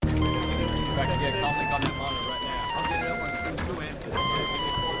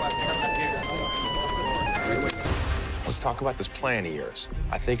talk about this plan of yours.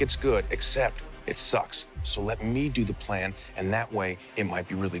 I think it's good, except it sucks. So let me do the plan, and that way it might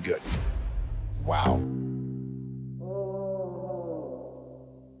be really good. Wow.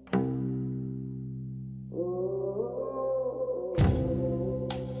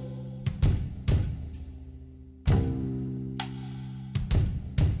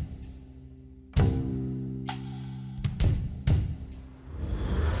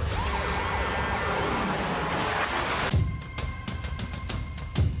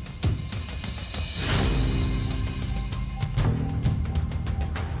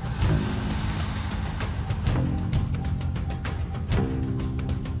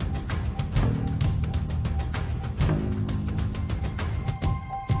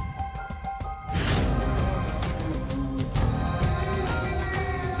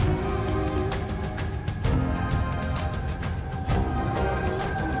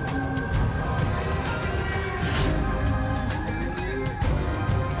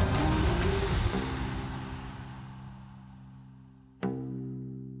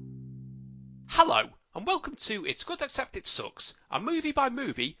 Hello, and welcome to It's Good Except It Sucks, a movie by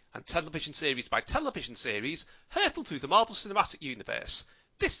movie and television series by television series hurtled through the Marvel Cinematic Universe.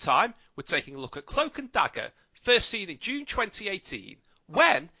 This time, we're taking a look at Cloak and Dagger, first seen in June 2018,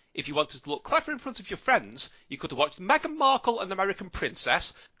 when, if you wanted to look clever in front of your friends, you could have watched Meghan Markle and American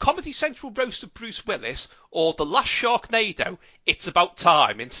Princess, Comedy Central roast of Bruce Willis, or The Last Sharknado, It's About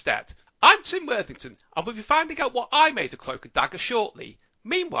Time instead. I'm Tim Worthington, and we'll be finding out what I made of Cloak and Dagger shortly.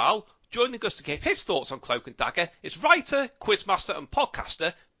 Meanwhile, joining us to give his thoughts on Cloak and Dagger is writer, quizmaster and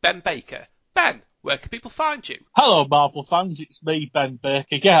podcaster Ben Baker. Ben, where can people find you? Hello, Marvel fans. It's me, Ben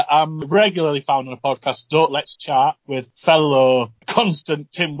Baker. Yeah, I'm regularly found on a podcast, Don't Let's Chat, with fellow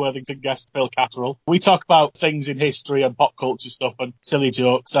constant Tim Worthington guest Phil Catterall. We talk about things in history and pop culture stuff and silly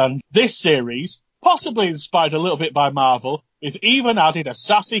jokes. And this series, possibly inspired a little bit by Marvel, is even added a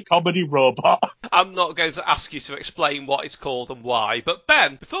sassy comedy robot. I'm not going to ask you to explain what it's called and why, but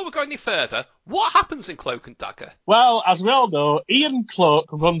Ben, before we go any further, what happens in Cloak and Dagger? Well, as we all know, Ian Cloak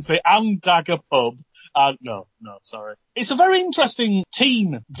runs the And Dagger pub. Sorry. It's a very interesting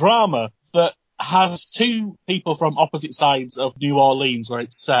teen drama that has two people from opposite sides of New Orleans where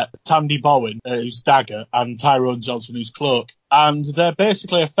it's set. Tandy Bowen, who's Dagger, and Tyrone Johnson, who's Cloak. And they're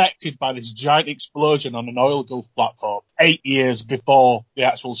basically affected by this giant explosion on an oil gulf platform 8 years before the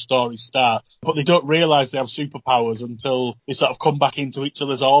actual story starts. But they don't realise they have superpowers until they sort of come back into each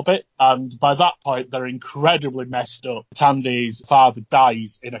other's orbit. And by that point, they're incredibly messed up. Tandy's father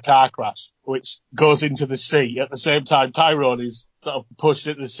dies in a car crash, which goes into the sea. At the same time, Tyrone is sort of pushed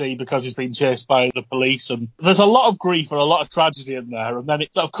into the sea because he's been chased by the police. And there's a lot of grief and a lot of tragedy in there. And then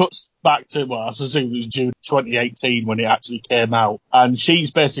it sort of cuts back to, well, I presume it was June 2018 when it actually came out. And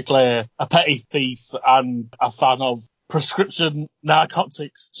she's basically a petty thief and a fan of prescription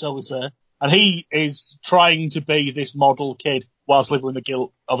narcotics, shall we say. And he is trying to be this model kid whilst living with the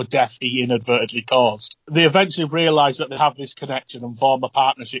guilt of a death he inadvertently caused. They eventually realise that they have this connection and form a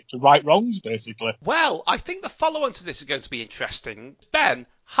partnership to right wrongs, basically. Well, I think the follow-on to this is going to be interesting. Ben,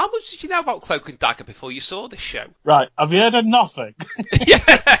 how much did you know about Cloak and Dagger before you saw this show? Right, have you heard of nothing?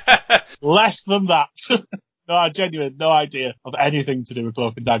 Yeah. Less than that. No, I genuinely no idea of anything to do with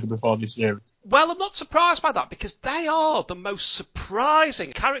Cloak and Dagger before this series. Well, I'm not surprised by that because they are the most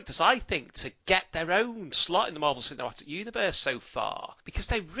surprising characters, I think, to get their own slot in the Marvel Cinematic Universe so far. Because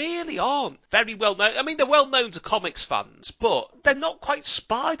they really aren't very well known. I mean, they're well known to comics fans, but they're not quite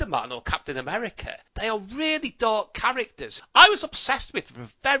Spider-Man or Captain America. They are really dark characters. I was obsessed with them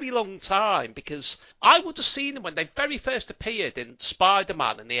for a very long time because I would have seen them when they very first appeared in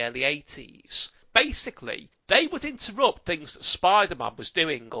Spider-Man in the early 80s. Basically, they would interrupt things that Spider-Man was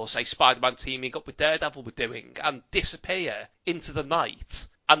doing, or say Spider-Man teaming up with Daredevil were doing, and disappear into the night.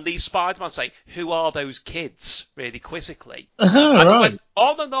 And these Spider-Man say, "Who are those kids?" really quizzically. And Right. it went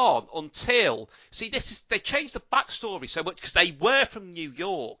on and on until, see, they changed the backstory so much because they were from New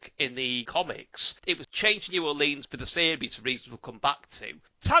York in the comics. It was changed to New Orleans for the series for reasons we'll come back to.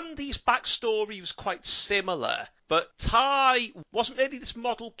 Tandy's backstory was quite similar, but Ty wasn't really this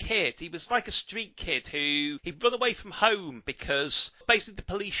model kid. He was like a street kid who he'd run away from home because basically the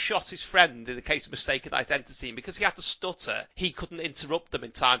police shot his friend in the case of mistaken identity, and because he had to stutter, he couldn't interrupt them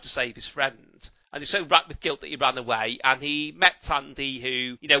in time to save his friend. And he's so racked with guilt that he ran away, and he met Tandy,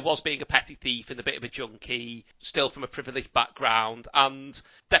 who, was being a petty thief and a bit of a junkie, still from a privileged background, and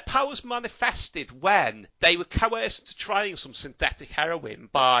their powers manifested when they were coerced into trying some synthetic heroin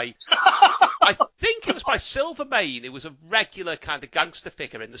by I think it was by Silvermane, who was a regular kind of gangster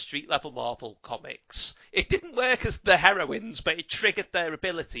figure in the street level Marvel comics. It didn't work as the heroines, but it triggered their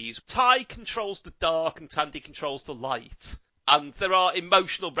abilities. Ty controls the dark and Tandy controls the light. And there are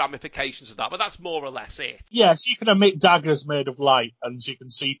emotional ramifications of that, but that's more or less it. Yeah, she can emit daggers made of light, and she can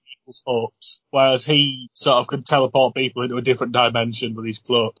see people's hopes, whereas he sort of can teleport people into a different dimension with his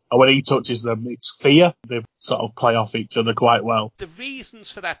cloak. And when he touches them, it's fear. They sort of play off each other quite well. The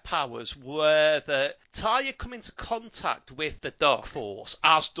reasons for their powers were that Ty had come into contact with the Dark Force,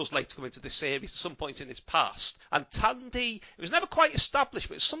 as does later come into this series at some point in his past. And Tandy, it was never quite established,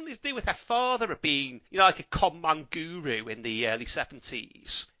 but it's something to do with her father being, like a con man guru in the early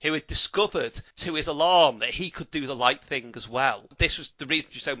 70s, who had discovered to his alarm that he could do the light thing as well. This was the reason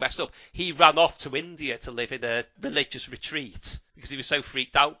she's so messed up. He ran off to India to live in a religious retreat because he was so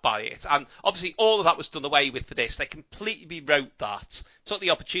freaked out by it. And obviously all of that was done away with for this. They completely rewrote that, took the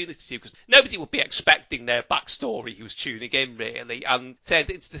opportunity to, because nobody would be expecting their backstory who was tuning in, really, and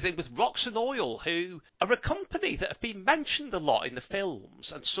turned it into the thing with Roxanne Oil, who are a company that have been mentioned a lot in the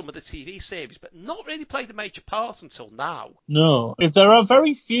films and some of the TV series, but not really played a major part until now. No, there are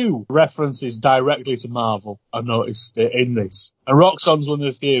very few references directly to Marvel, I noticed in this. And Roxxon's one of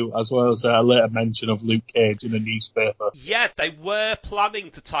the few, as well as a later mention of Luke Cage in a newspaper. Yeah, they were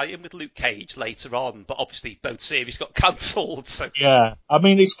planning to tie in with Luke Cage later on, but obviously both series got cancelled. So yeah, I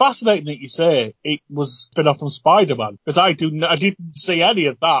mean, it's fascinating that you say it was spin-off from Spider-Man, because I didn't see any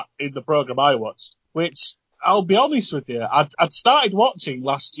of that in the programme I watched, which, I'll be honest with you, I'd started watching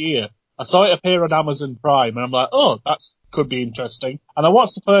last year. I saw it appear on Amazon Prime, and I'm like, oh, that could be interesting. And I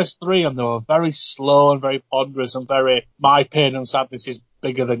watched the first three, and they were very slow and very ponderous and very, my pain and sadness is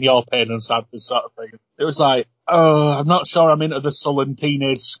bigger than your pain and sadness sort of thing. It was like, oh, I'm not sure I'm into the sullen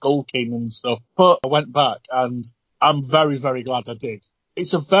teenage skulking and stuff. But I went back, and I'm very, very glad I did.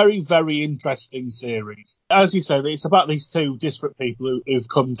 It's a very, very interesting series. As you said, it's about these two disparate people who've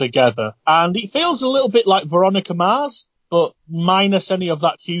come together. And it feels a little bit like Veronica Mars, but minus any of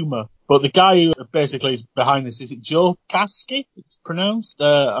that humour. But the guy who basically is behind this, is it Joe Kasky? It's pronounced?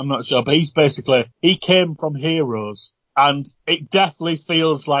 I'm not sure. But he came from Heroes. And it definitely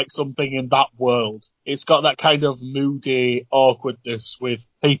feels like something in that world. It's got that kind of moody awkwardness with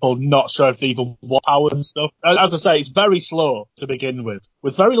people not sure if they even want power and stuff. As I say, it's very slow to begin with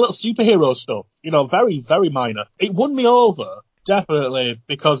very little superhero stuff. Very, very minor. It won me over. Definitely,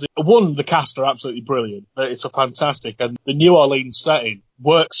 because one, the cast are absolutely brilliant. It's a fantastic, and the New Orleans setting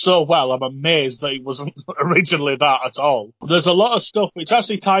works so well. I'm amazed that it wasn't originally that at all. There's a lot of stuff which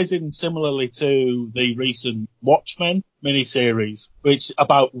actually ties in similarly to the recent Watchmen miniseries, which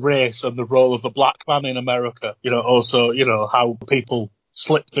about race and the role of the black man in America. Also, how people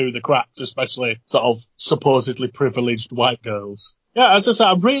slip through the cracks, especially sort of supposedly privileged white girls. Yeah, as I said,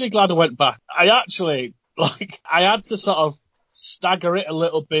 I'm really glad I went back. I had to sort of stagger it a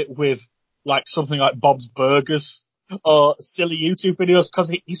little bit with something like Bob's Burgers or silly YouTube videos,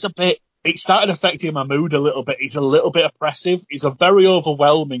 because it started affecting my mood a little bit. It's a little bit oppressive. It's a very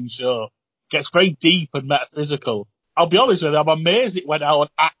overwhelming show. Gets very deep and metaphysical. I'll be honest with you, I'm amazed it went out on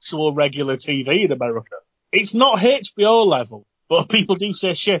actual regular TV in America. It's not HBO level, but people do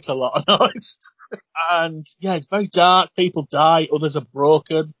say shit a lot, I noticed. And yeah, it's very dark. People die. Others are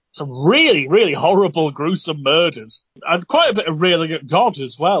broken. Some really, really horrible, gruesome murders. And quite a bit of railing at God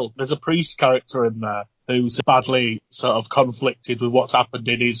as well. There's a priest character in there who's badly sort of conflicted with what's happened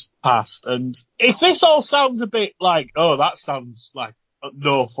in his past. And if this all sounds a bit like, oh, that sounds like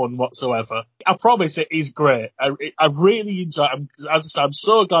no fun whatsoever, I promise it is great. I really enjoy it. As I said, I'm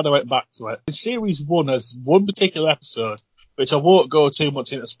so glad I went back to it. Series 1 has one particular episode, which I won't go too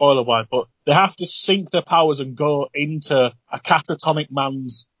much into spoiler-wise, but they have to sync their powers and go into a catatonic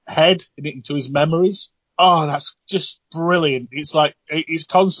man's head, into his memories. Oh, that's just brilliant. It's like he's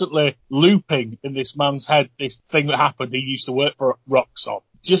constantly looping in this man's head this thing that happened. He used to work for Roxxon.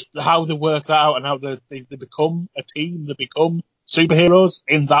 Just how they work that out and how they become a team, they become superheroes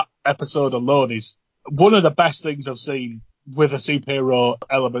in that episode alone is one of the best things I've seen with a superhero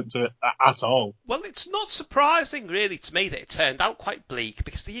element to it at all. Well, it's not surprising, really, to me that it turned out quite bleak,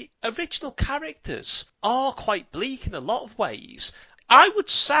 because the original characters are quite bleak in a lot of ways. I would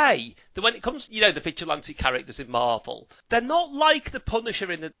say that when it comes to, the vigilante characters in Marvel, they're not like the Punisher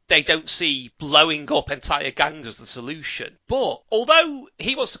in that they don't see blowing up entire gangs as the solution. But although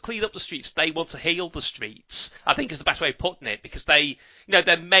he wants to clean up the streets, they want to heal the streets, I think is the best way of putting it, because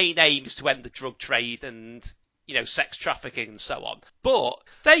their main aim is to end the drug trade and, sex trafficking and so on. But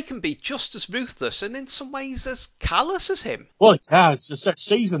they can be just as ruthless and in some ways as callous as him. Well, yeah, it's just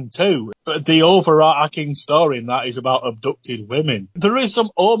season 2, but the overarching story in that is about abducted women. There is some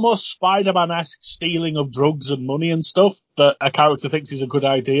almost Spider-Man-esque stealing of drugs and money and stuff that a character thinks is a good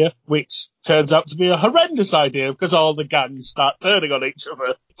idea, which turns out to be a horrendous idea because all the gangs start turning on each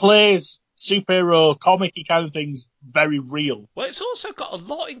other. Plays superhero comic-y kind of things very real. Well, it's also got a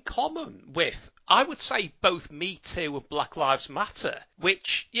lot in common with, I would say, both Me Too and Black Lives Matter,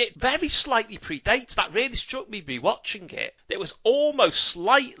 which it very slightly predates. That really struck me rewatching it. It was almost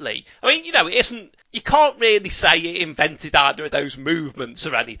slightly, it isn't, you can't really say it invented either of those movements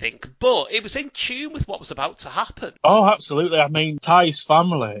or anything, but it was in tune with what was about to happen. Oh, absolutely. I mean, Ty's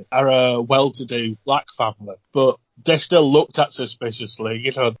family are a well-to-do black family, but they're still looked at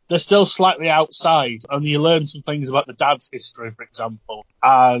suspiciously. They're still slightly outside, and you learn some things about the dad's history, for example,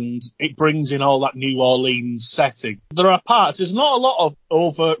 and it brings in all that New Orleans setting. There are parts, there's not a lot of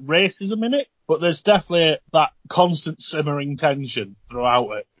overt racism in it, but there's definitely that constant simmering tension throughout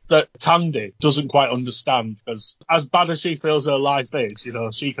it that Tandy doesn't quite understand, because as bad as she feels her life is,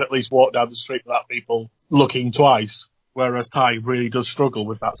 she can at least walk down the street without people looking twice. Whereas Ty really does struggle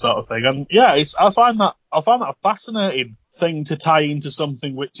with that sort of thing. And yeah, I find that a fascinating thing to tie into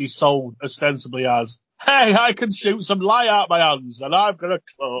something which is sold ostensibly as, hey, I can shoot some light out my hands and I've got a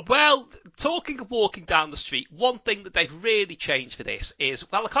cloak. Well, talking of walking down the street, one thing that they've really changed for this is,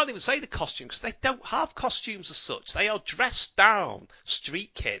 well, I can't even say the costumes because they don't have costumes as such. They are dressed down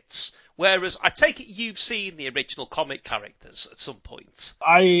street kids. Whereas I take it you've seen the original comic characters at some point.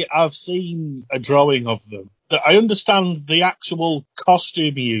 I have seen a drawing of them. I understand the actual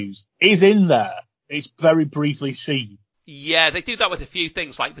costume used is in there. It's very briefly seen. Yeah, they do that with a few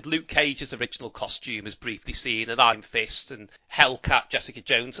things, like with Luke Cage's original costume is briefly seen, and Iron Fist and Hellcat, Jessica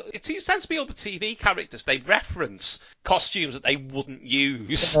Jones. It tends to be all the TV characters. They reference costumes that they wouldn't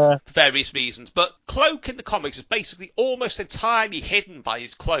use for various reasons. But Cloak in the comics is basically almost entirely hidden by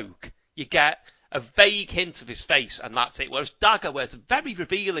his cloak. You get a vague hint of his face, and that's it. Whereas Dagger wears a very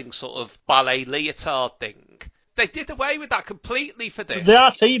revealing sort of ballet leotard thing. They did away with that completely for this. They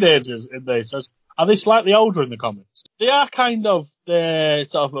are teenagers in this. Are they slightly older in the comics? They are they're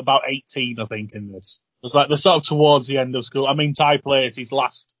sort of about 18, I think, in this. It's like they're sort of towards the end of school. I mean, Ty plays his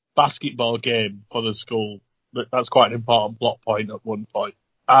last basketball game for the school, but that's quite an important plot point at one point.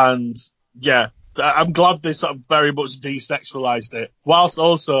 And yeah, I'm glad they sort of very much desexualized it, whilst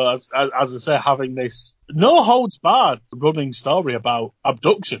also, as I say, having this no holds barred running story about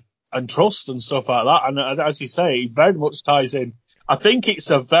abduction and trust and stuff like that. And as you say, it very much ties in. I think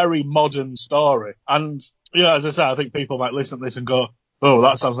it's a very modern story. And, as I say, I think people might listen to this and go, oh,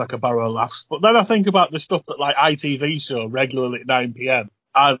 that sounds like a barrel of laughs. But then I think about the stuff that like ITV show regularly at 9 p.m.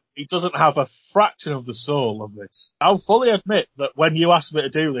 And it doesn't have a fraction of the soul of this. I'll fully admit that when you asked me to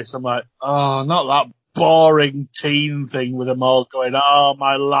do this, I'm like, oh, not that boring teen thing with them all going, oh,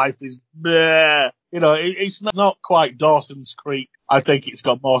 my life is bleh. It's not quite Dawson's Creek. I think it's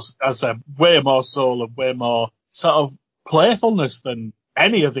got more, as I said, way more soul and way more sort of playfulness than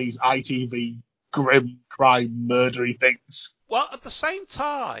any of these ITV grim crime murdery things. Well, at the same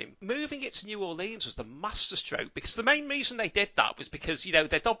time, moving it to New Orleans was the masterstroke, because the main reason they did that was because,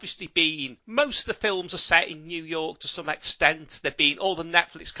 there'd obviously been, most of the films are set in New York to some extent. There'd been all the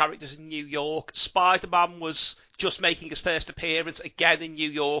Netflix characters in New York. Spider-Man was just making his first appearance again in New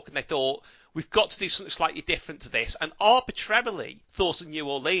York, and they thought, we've got to do something slightly different to this, and arbitrarily thought of New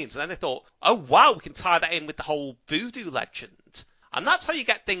Orleans, and then they thought, oh wow, we can tie that in with the whole voodoo legend. And that's how you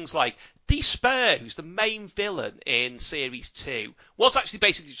get things like Despair, who's the main villain in Series 2, was actually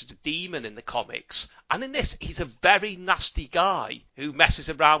basically just a demon in the comics. And in this, he's a very nasty guy who messes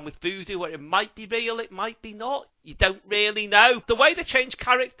around with voodoo, where it might be real, it might be not. You don't really know. The way they change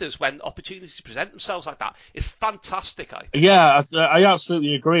characters when opportunities present themselves like that is fantastic, I think. Yeah, I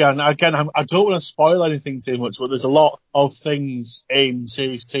absolutely agree. And again, I don't want to spoil anything too much, but there's a lot of things in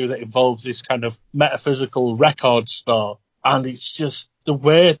Series 2 that involves this kind of metaphysical record store. And it's just the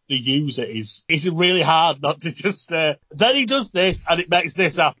way they use it is really hard not to just say, then he does this and it makes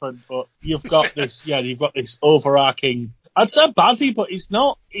this happen. But you've got this, you've got this overarching, I'd say baddie, but he's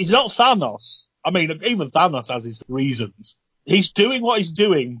not Thanos. I mean, even Thanos has his reasons. He's doing what he's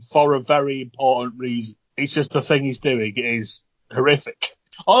doing for a very important reason. It's just the thing he's doing is horrific.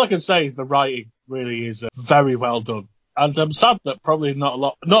 All I can say is the writing really is very well done. And I'm sad that probably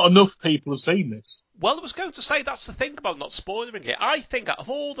not enough people have seen this. Well, I was going to say that's the thing about not spoiling it. I think out of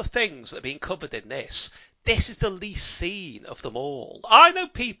all the things that have been covered in this is the least seen of them all. I know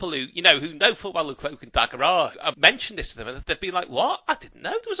people who know full well who Cloak and Dagger are. I've mentioned this to them and they've been like, what? I didn't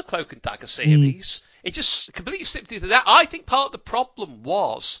know there was a Cloak and Dagger series. It just completely slipped through the net. I think part of the problem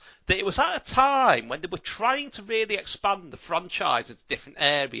was that it was at a time when they were trying to really expand the franchise into different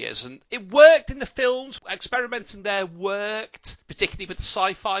areas, and it worked in the films. Experimenting there worked, particularly with the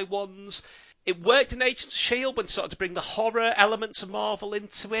sci-fi ones. It worked in Agents of S.H.I.E.L.D. when they started to bring the horror elements of Marvel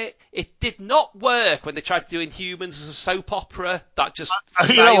into it. It did not work when they tried to do Inhumans as a soap opera. That just failed.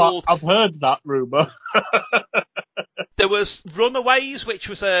 You know what? I've heard that rumour. There was Runaways, which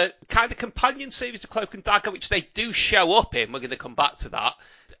was a kind of companion series to Cloak and Dagger, which they do show up in. We're going to come back to that.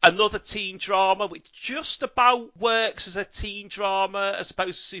 Another teen drama, which just about works as a teen drama as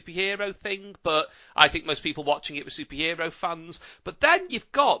opposed to superhero thing, but I think most people watching it were superhero fans. But then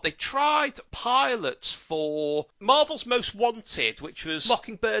they tried pilots for Marvel's Most Wanted, which was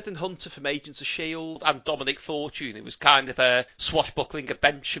Mockingbird and Hunter from Agents of S.H.I.E.L.D. and Dominic Fortune, who was kind of a swashbuckling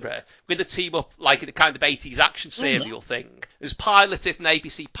adventurer with a team up like in a kind of 80s action serial thing. It was piloted and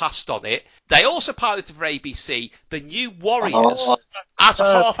ABC passed on it. They also piloted for ABC The New Warriors as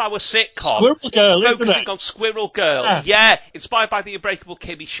a half-hour sitcom. Squirrel Girl, isn't focusing it? on Squirrel Girl. Yeah, inspired by the Unbreakable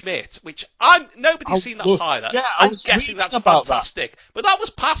Kimmy Schmidt, which nobody's seen that pilot. Yeah, I'm guessing that's fantastic. But that was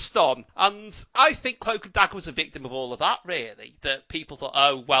passed on, and I think Cloak and Dagger was a victim of all of that, really. That people thought,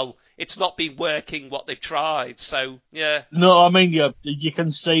 oh, well, it's not been working what they've tried, so, yeah. No, I mean, you can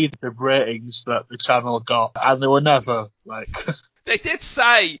see the ratings that the channel got, and they were never, like... They did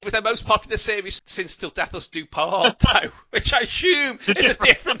say it was their most popular series since Till Death Us Do Part, though, which I assume is a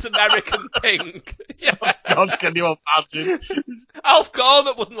different American thing. Yeah. Oh, God, can you imagine? Alf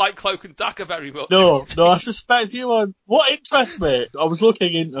Garnett wouldn't like Cloak and Dagger very much. No, I suspect you would. What interests me, I was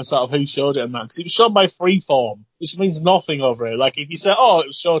looking into sort of who showed it and that, because it was shown by Freeform, which means nothing over here. Like, if you say, oh, it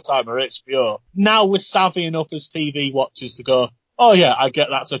was Showtime or HBO, now we're savvy enough as TV watchers to go, oh, yeah, I get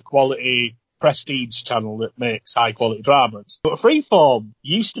that's a quality prestige channel that makes high quality dramas. But Freeform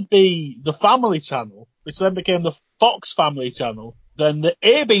used to be the Family Channel, which then became the Fox Family Channel, then the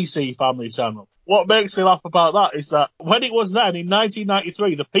ABC Family Channel. What makes me laugh about that is that when it was then, in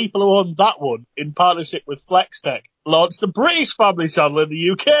 1993, the people who owned that one, in partnership with Flextech, launched the British Family Channel in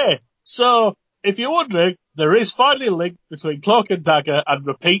the UK. So, if you're wondering, there is finally a link between Cloak and Dagger and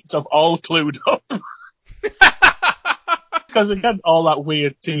repeats of All Clued Up. Because again, all that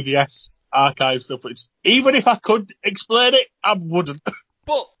weird TVS archive stuff, which even if I could explain it, I wouldn't.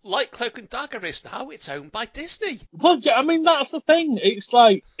 But like Cloak and Dagger is now, it's owned by Disney. Well, yeah, I mean, that's the thing. It's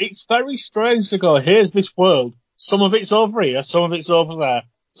like, it's very strange to go, here's this world. Some of it's over here, some of it's over there.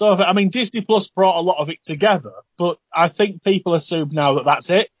 I mean, Disney Plus brought a lot of it together, but I think people assume now that that's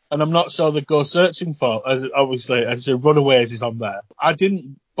it. And I'm not sure they go searching for, as Runaways is on there. I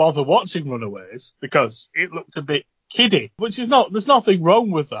didn't bother watching Runaways because it looked a bit kiddie, which is not, there's nothing wrong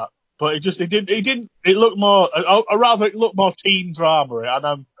with that, but it looked more, or rather it looked more teen drama, and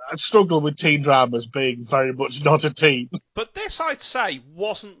I struggle with teen dramas being very much not a teen. But this, I'd say,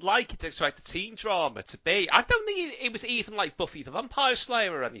 wasn't like you'd expect a teen drama to be. I don't think it was even like Buffy the Vampire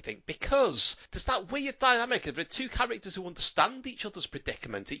Slayer or anything, because there's that weird dynamic of the two characters who understand each other's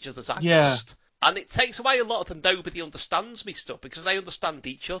predicament, each other's angst. Yeah. And it takes away a lot of the nobody understands me stuff, because they understand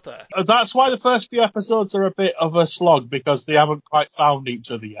each other. That's why the first few episodes are a bit of a slog, because they haven't quite found each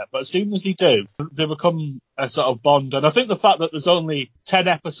other yet. But as soon as they do, they become a sort of bond. And I think the fact that there's only 10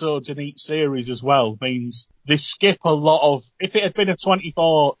 episodes in each series as well means they skip a lot of... If it had been a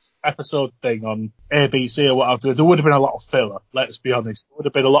 24 episode thing on ABC or whatever, there would have been a lot of filler, let's be honest. There would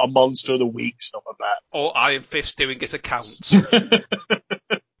have been a lot of Monster of the Week stuff, I bet. Or Iron Fist doing his accounts.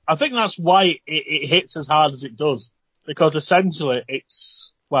 I think that's why it hits as hard as it does, because essentially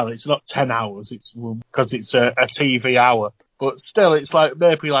it's not 10 hours, it's because it's a TV hour, but still it's like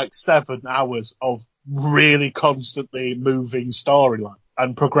maybe like 7 hours of really constantly moving storyline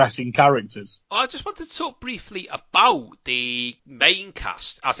and progressing characters. I just wanted to talk briefly about the main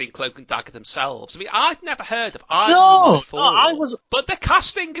cast, as in Cloak and Dagger themselves. I mean, I'd never heard of either of them before. But the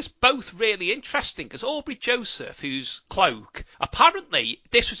casting is both really interesting, because Aubrey Joseph, who's Cloak, apparently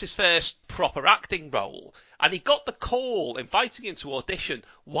this was his first proper acting role, and he got the call inviting him to audition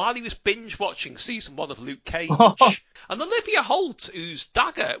while he was binge-watching season 1 of Luke Cage. And Olivia Holt, who's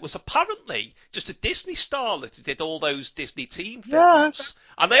Dagger, was apparently just a Disney starlet who did all those Disney teen films.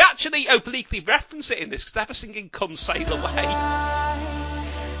 Yeah. And they actually obliquely reference it in this, because they're singing Come Sail Away.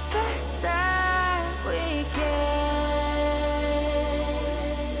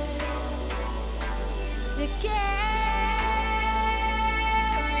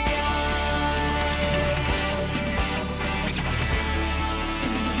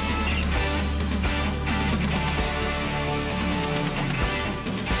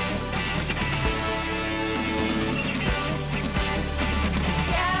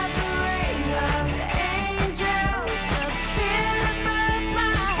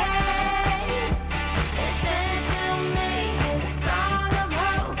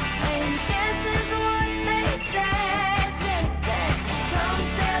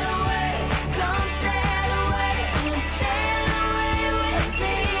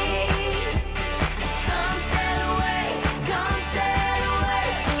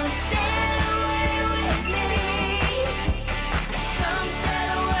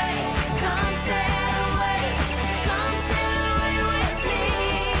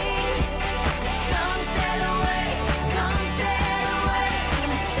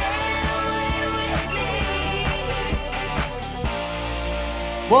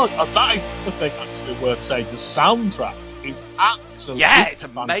 Well, that is the thing actually worth saying. The soundtrack is absolutely it's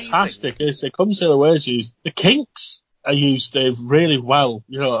amazing. fantastic. It comes to the ways used. The Kinks are used really well,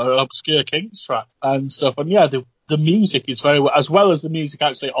 an obscure Kinks track and stuff. And yeah, the music is very well, as well as the music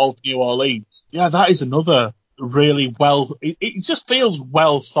actually of New Orleans. Yeah, that is another really well. It just feels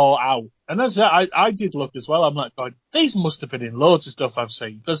well thought out. And as I did look as well, I'm like going, these must have been in loads of stuff I've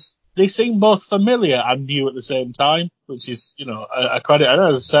seen because they seem both familiar and new at the same time, which is, a credit. And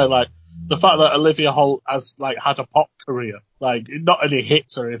as I say, like, the fact that Olivia Holt has, like, had a pop career, like, not any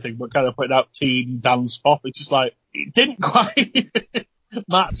hits or anything, but kind of putting out teen dance pop, it's just like, it didn't quite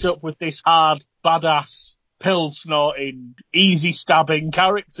match up with this hard, badass, pill-snorting, easy-stabbing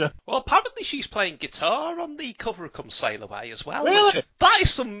character. Well, apparently she's playing guitar on the cover of Come Sail Away as well. Really? That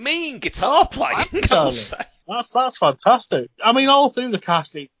is some mean guitar playing, I must say. That's fantastic. I mean, all through the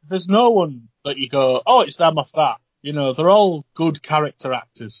cast, there's no one that you go, oh, it's them off that. They're all good character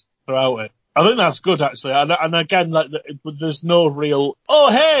actors throughout it. I think that's good, actually. And again, like, there's no real,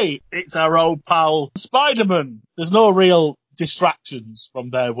 oh, hey, it's our old pal Spider-Man. There's no real distractions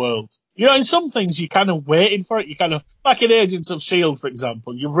from their world. In some things, you're kind of waiting for it. You kind of, like in Agents of S.H.I.E.L.D., for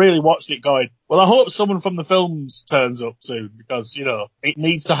example, you've really watched it going, well, I hope someone from the films turns up soon because, it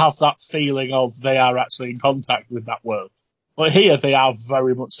needs to have that feeling of they are actually in contact with that world. But here, they are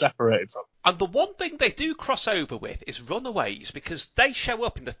very much separated from it. And the one thing they do cross over with is Runaways, because they show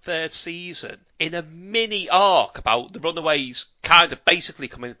up in the third season in a mini arc about the Runaways kind of basically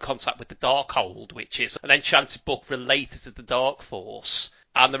coming in contact with the Darkhold, which is an enchanted book related to the Dark Force.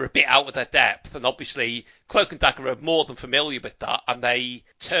 And they're a bit out of their depth, and obviously Cloak and Dagger are more than familiar with that, and they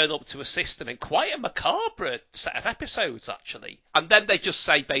turn up to assist them in quite a macabre set of episodes, actually. And then they just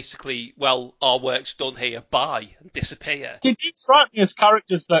say, basically, well, our work's done here, bye, and disappear. They did strike me as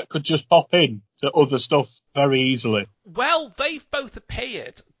characters that could just pop in to other stuff very easily. Well, they've both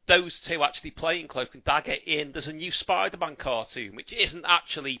appeared, those two actually playing Cloak and Dagger, there's a new Spider-Man cartoon, which isn't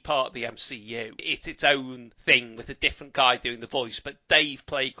actually part of the MCU. It's its own thing with a different guy doing the voice, but they've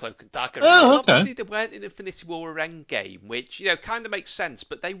played Cloak and Dagger. Oh, and obviously they weren't in Infinity War or Endgame, which, kind of makes sense,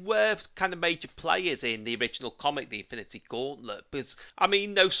 but they were kind of major players in the original comic, The Infinity Gauntlet. Because, I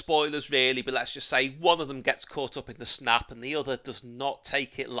mean, no spoilers really, but let's just say one of them gets caught up in the snap and the other does not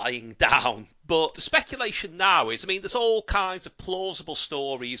take it lying down. But the speculation now is, I mean, there's all kinds of plausible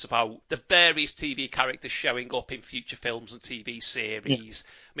stories about the various TV characters showing up in future films and TV series.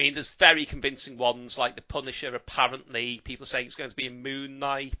 Yeah. I mean, there's very convincing ones like The Punisher, apparently. People saying it's going to be in Moon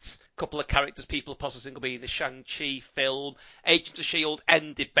Knight. A couple of characters people are positing will be in the Shang-Chi film. Agents of S.H.I.E.L.D.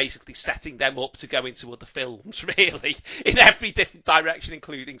 ended basically setting them up to go into other films, really, in every different direction,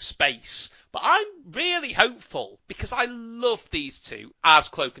 including space. But I'm really hopeful, because I love these two as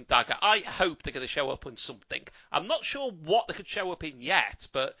Cloak and Dagger. I hope they're going to show up in something. I'm not sure what they could show up in yet,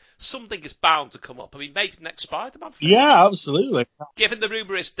 but something is bound to come up. I mean, maybe the next Spider-Man film. Yeah, absolutely. Given the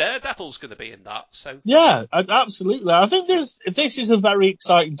rumour is Daredevil's going to be in that, so... Yeah, absolutely. I think this is a very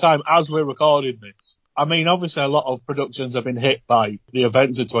exciting time as we're recording this. I mean, obviously a lot of productions have been hit by the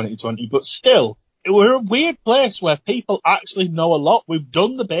events of 2020, but still, we're a weird place where people actually know a lot. We've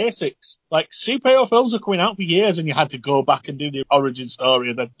done the basics. Like, superhero films were coming out for years and you had to go back and do the origin story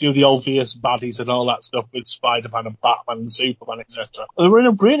and then do the obvious baddies and all that stuff with Spider-Man and Batman and Superman, etc. We're in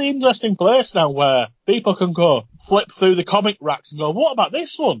a really interesting place now where people can go flip through the comic racks and go, what about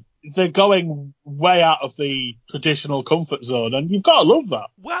this one? They're going way out of the traditional comfort zone, and you've got to love that.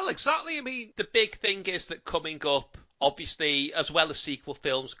 Well, exactly. I mean, the big thing is that coming up, obviously, as well as sequel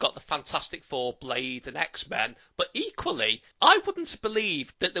films, got the Fantastic Four, Blade and X-Men, but equally, I wouldn't have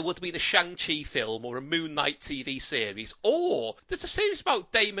believed that there would have been a Shang-Chi film or a Moon Knight TV series, or there's a series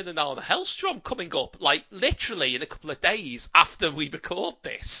about Damon and Anna Hellstrom coming up, like, literally in a couple of days after we record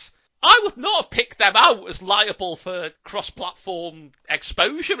this. I would not have picked them out as liable for cross-platform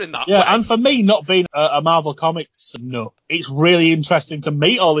exposure in that way. Yeah, and for me, not being a Marvel Comics nut, it's really interesting to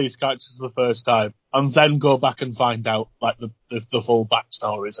meet all these characters for the first time and then go back and find out like the full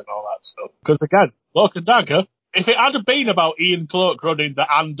backstories and all that stuff. Because again, Cloak and Dagger, if it had been about Ian Cloak running the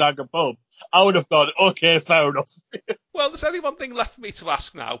And Dagger pub, I would have gone, okay, fair enough. Well, there's only one thing left for me to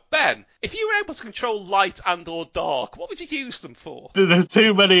ask now. Ben, if you were able to control light and or dark, what would you use them for? There's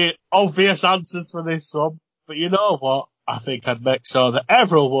too many obvious answers for this one. But you know what? I think I'd make sure that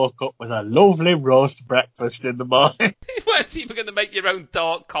everyone woke up with a lovely roast breakfast in the morning. You weren't even going to make your own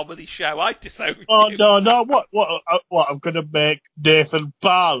dark comedy show. I'd disown you. Oh, no. What? I'm going to make Nathan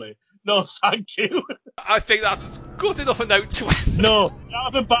Barley? No, thank you. I think that's good enough a note to end. No,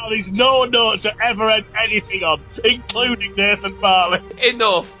 Nathan Barley's no note to ever end anything on, including Nathan Barley.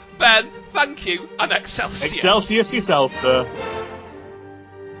 Enough. Ben, thank you, and Excelsior. Excelsior yourself, sir.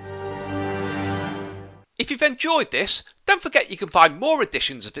 you've enjoyed this, don't forget you can find more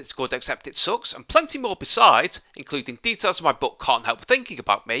editions of It's Good Except It Sucks and plenty more besides, including details of my book Can't Help Thinking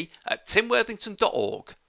About Me, at timworthington.org.